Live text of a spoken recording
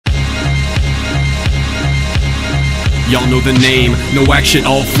Y'all know the name, no action,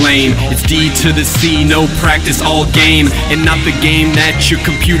 all flame. It's D to the C, no practice, all game. And not the game that your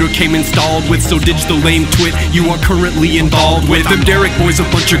computer came installed with. So ditch the lame twit you are currently involved with. Them Derek boys, a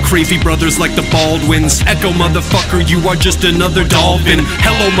bunch of crazy brothers like the Baldwins. Echo motherfucker, you are just another dolphin.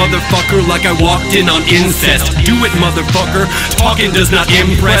 Hello motherfucker, like I walked in on incest. Do it motherfucker, talking does not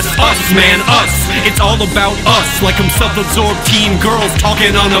impress us, man, us. It's all about us, like I'm self-absorbed teen girls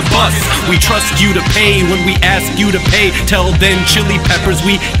talking on a bus. We trust you to pay when we ask you to pay. Tell then Chili Peppers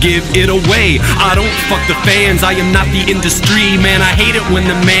we give it away. I don't fuck the fans, I am not the industry. Man, I hate it when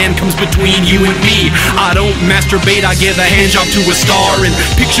the man comes between you and me. I don't masturbate, I give a hand job to a star. And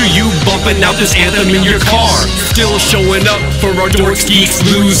picture you bumping out this anthem in your car. Still showing up for our dorks, geeks,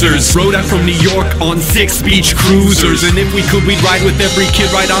 losers. Rode out from New York on 6 beach cruisers. And if we could, we'd ride with every kid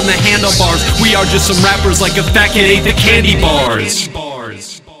right on the handlebars. We are just some rappers like a fat kid ate the candy bars.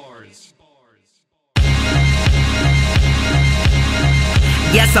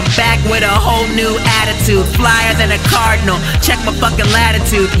 Yes, I'm back with a whole new attitude. Flyer than a cardinal, check my fucking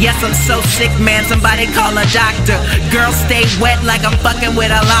latitude. Yes, I'm so sick, man, somebody call a doctor. Girls stay wet like I'm fucking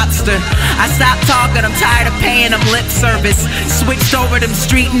with a lobster. I stopped talking, I'm tired of paying them lip service. Switched over them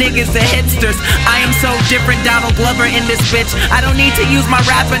street niggas to hipsters. I am so different, Donald Glover in this bitch. I don't need to use my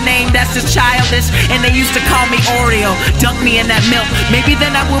rapper name, that's just childish. And they used to call me Oreo, dunk me in that milk. Maybe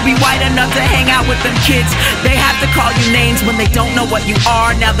then I will be white enough to hang out with them kids. They have to call you names when they don't know what you are.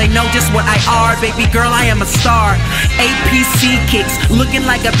 Now they know just what I are. Baby girl, I am a star. APC kicks, looking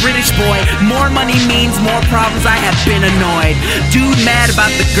like a British boy. More money means more problems, I have been annoyed. Dude mad about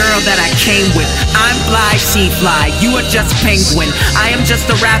the girl that I came with. I'm fly, she fly, you are just penguin. I am just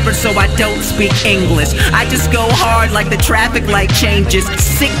a rapper, so I don't speak English. I just go hard like the traffic light changes.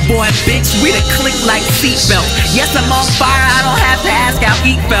 Sick boy, bitch, we the click like seatbelt. Yes, I'm on fire, I don't have to ask how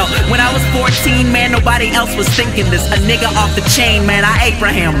he felt. When I was 14, man, nobody else was thinking this. A nigga off the chain, man, I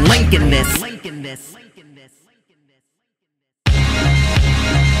Abraham Lincoln this.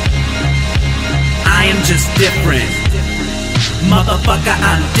 I am just different. Motherfucker,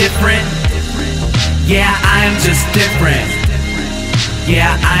 I'm different. Yeah, I am just different.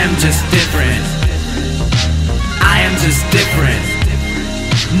 Yeah, I am just different. I am just different.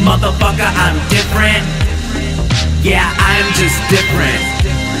 Motherfucker, I'm different. Yeah, I am just different.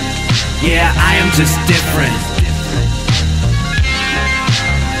 Yeah, I am just different.